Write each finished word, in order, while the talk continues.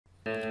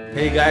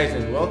Hey guys,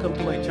 and welcome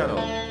to my channel.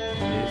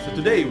 So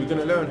today we're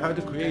gonna learn how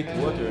to create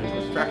water in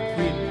Construct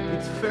 3.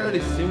 It's fairly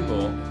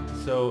simple,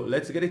 so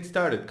let's get it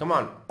started. Come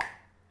on.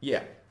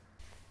 Yeah.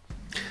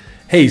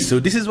 Hey, so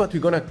this is what we're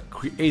gonna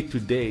create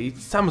today.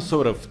 It's some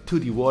sort of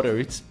 2D water.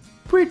 It's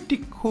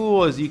pretty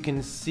cool, as you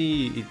can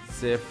see.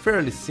 It's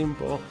fairly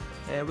simple.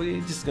 We're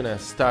just gonna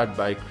start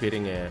by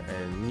creating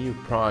a new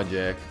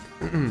project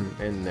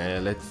and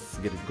let's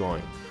get it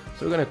going.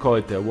 So we're gonna call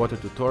it a water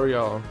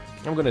tutorial.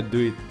 I'm gonna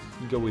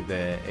go with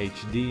the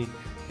HD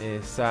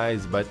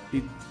size, but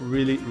it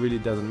really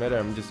doesn't matter.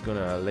 I'm just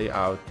gonna lay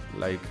out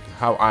like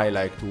how I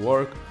like to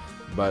work,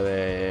 but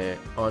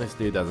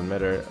honestly it doesn't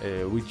matter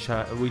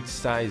which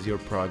size your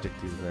project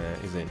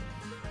is in.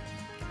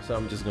 So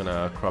I'm just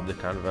gonna crop the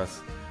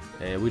canvas.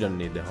 We don't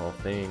need the whole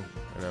thing,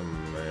 and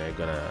I'm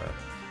gonna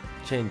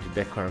change the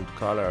background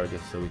color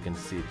just so we can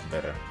see it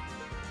better.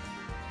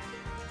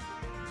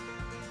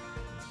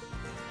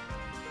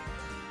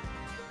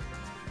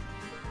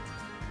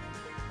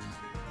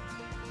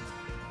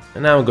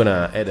 And now I'm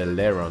gonna add a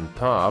layer on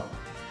top,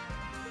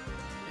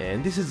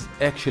 and this is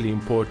actually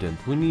important.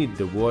 We need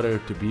the water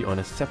to be on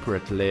a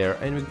separate layer,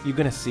 and you're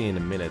gonna see in a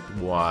minute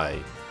why.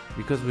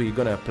 Because we're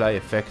gonna apply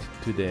effect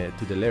to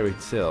the layer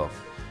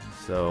itself.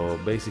 So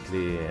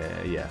basically,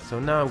 yeah. So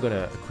now I'm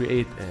gonna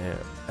create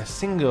a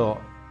single,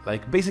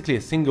 basically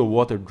a single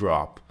water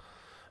drop.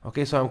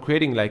 Okay, so I'm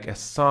creating like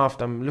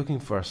I'm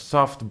looking for a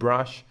soft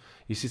brush.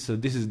 You see, so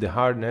this is the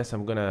hardness.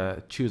 I'm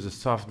gonna choose a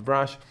soft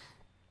brush,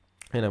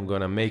 and I'm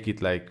gonna make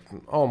it like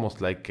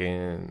almost like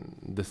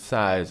the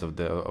size of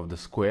the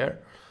square.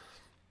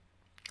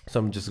 So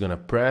I'm just gonna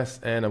press,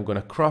 and I'm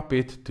gonna crop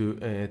it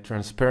to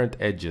transparent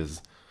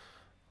edges.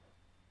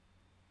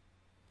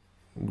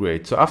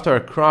 Great. So after I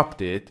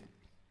cropped it,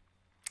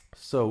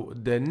 so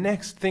the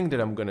next thing that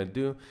I'm gonna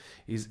do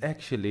is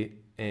actually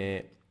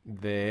the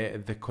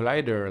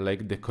collider,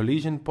 like the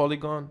collision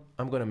polygon.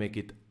 I'm gonna make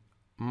it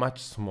much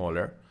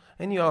smaller,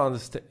 and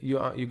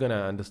you're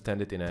gonna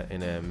understand it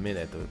in a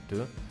minute or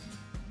two.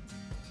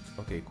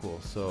 Okay, cool.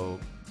 So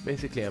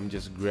basically I'm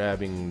just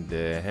grabbing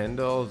the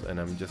handles and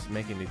I'm just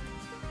making it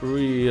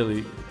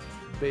really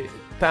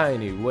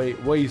tiny,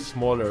 way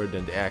smaller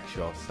than the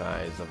actual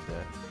size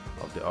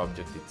of the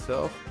object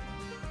itself.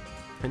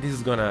 And this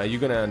is you're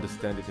gonna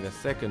understand it in a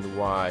second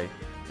why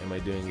am I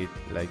doing it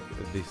like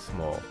this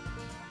small.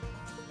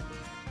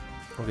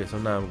 Okay, so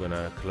now I'm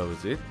gonna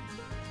close it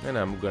and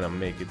I'm gonna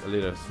make it a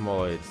little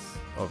smaller. It's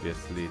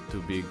obviously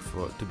too big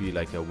to be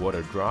like a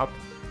water drop.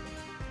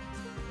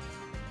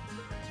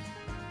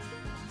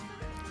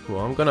 Cool,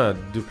 I'm gonna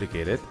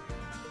duplicate it,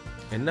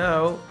 and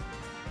now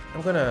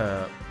I'm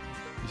gonna,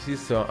 you see,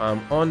 so I'm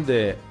on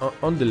the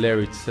layer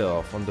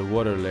itself, on the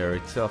water layer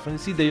itself, and you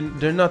see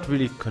they're not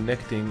really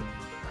connecting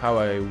how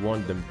I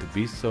want them to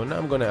be. So now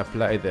I'm gonna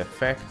apply the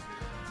effect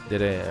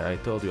that I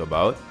told you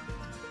about,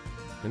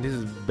 and this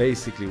is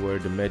basically where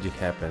the magic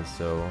happens.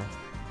 So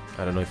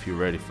I don't know if you're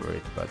ready for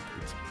it, but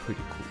it's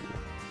pretty cool.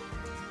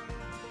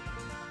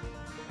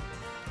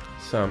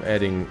 So I'm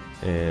adding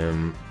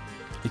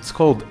it's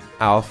called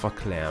alpha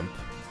clamp,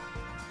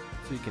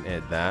 so you can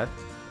add that,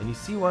 and you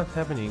see what's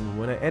happening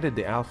when I added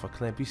the alpha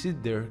clamp. You see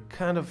they're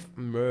kind of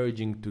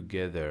merging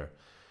together,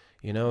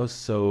 you know.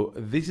 So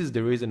this is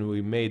the reason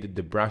we made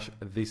the brush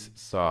this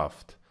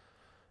soft.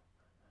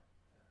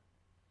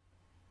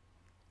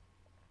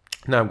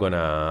 Now I'm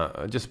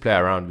gonna just play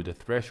around with the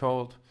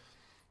threshold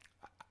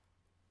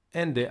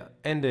and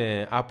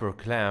the upper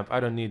clamp.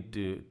 I don't need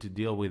to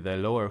deal with the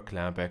lower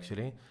clamp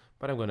actually,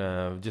 but I'm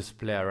gonna just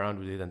play around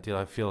with it until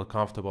I feel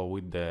comfortable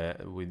with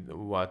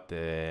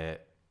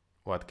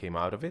what came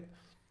out of it.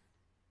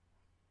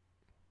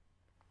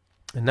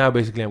 And now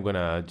basically I'm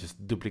gonna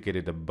just duplicate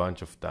it a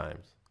bunch of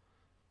times.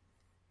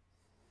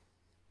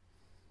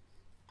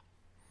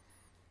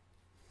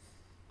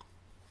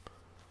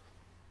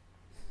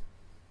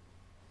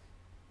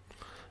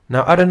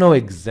 Now I don't know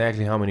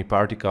exactly how many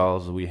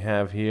particles we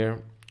have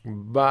here,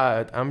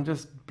 but I'm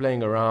just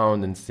playing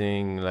around and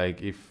seeing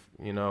like if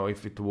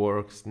it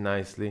works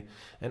nicely.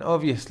 And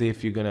obviously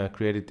if you're gonna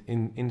create it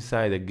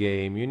inside a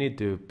game, you need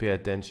to pay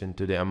attention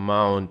to the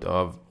amount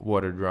of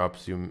water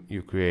drops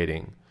you're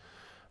creating.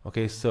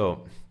 Okay,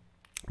 so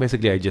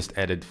basically I just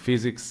added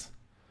physics,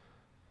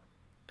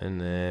 and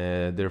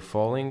they're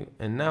falling,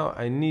 and now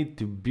I need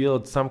to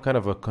build some kind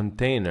of a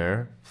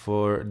container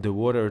for the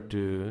water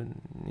to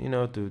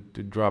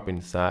drop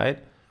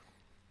inside.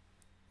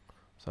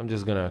 So I'm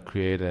just gonna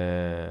create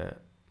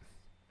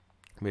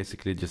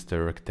basically just a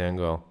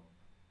rectangle.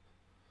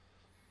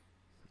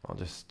 I'll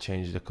just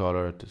change the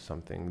color to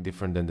something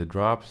different than the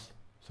drops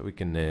so we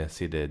can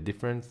see the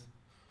difference.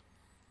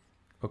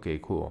 Okay,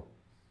 cool.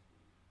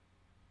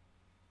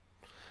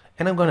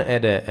 And I'm gonna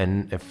add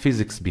a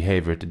physics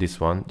behavior to this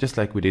one, just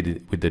like we did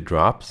it with the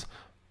drops,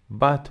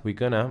 but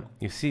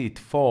you see it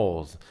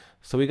falls,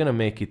 so we're gonna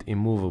make it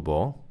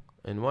immovable.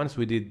 And once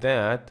we did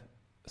that,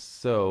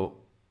 so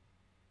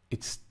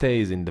it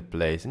stays in the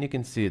place, and you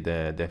can see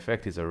the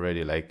effect is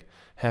already like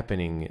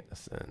happening,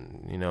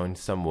 in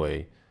some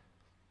way.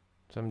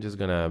 So I'm just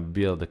gonna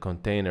build a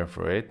container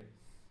for it.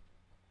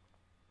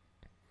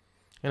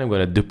 And I'm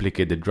gonna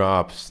duplicate the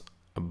drops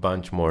a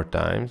bunch more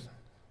times.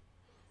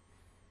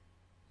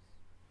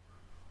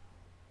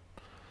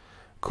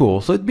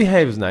 Cool, so it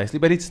behaves nicely,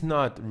 but it's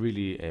not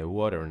really a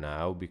water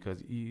now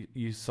because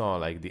you saw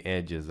like the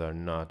edges are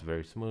not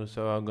very smooth.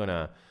 So I'm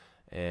gonna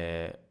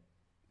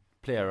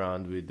play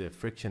around with the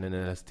friction and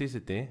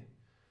elasticity,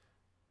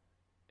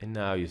 and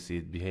now you see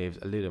it behaves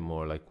a little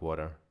more like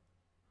water.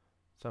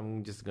 So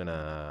I'm just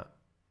gonna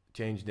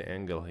change the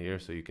angle here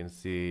so you can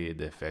see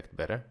the effect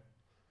better.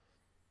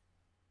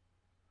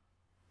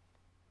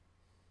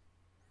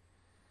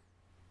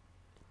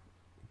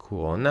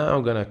 Cool, now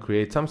I'm gonna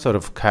create some sort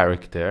of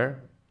character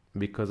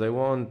because I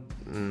want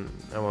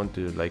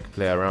to like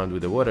play around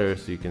with the water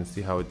so you can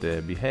see how it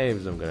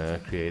behaves. I'm gonna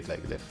create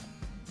like the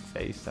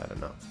face, I don't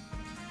know.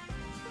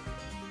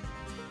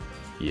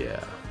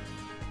 Yeah,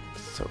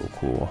 so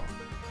cool.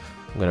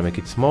 I'm gonna make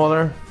it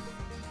smaller,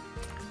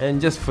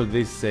 and just for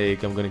this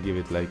sake I'm gonna give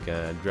it like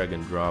a drag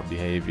and drop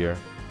behavior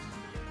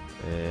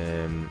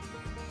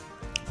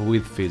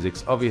with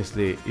physics.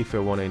 Obviously if I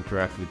want to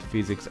interact with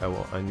physics,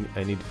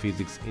 I need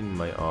physics in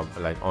my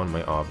on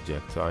my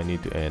object, so I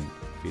need to add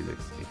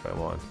physics if I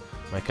want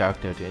my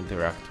character to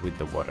interact with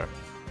the water.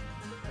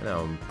 And now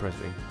I'm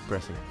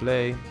pressing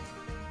play,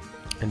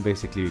 and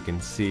basically you can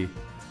see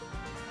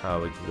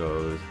how it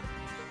goes,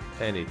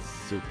 and it's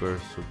super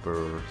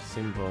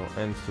simple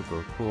and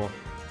super cool.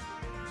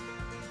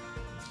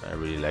 I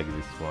really like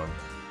this one.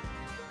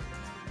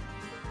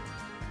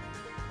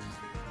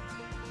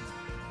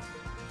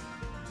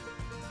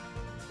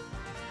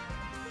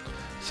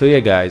 So yeah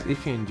guys,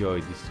 if you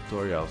enjoyed this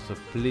tutorial, so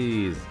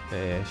please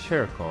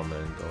share a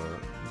comment or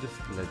just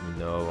let me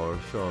know or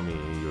show me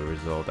your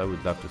result. I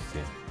would love to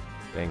see.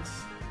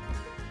 Thanks.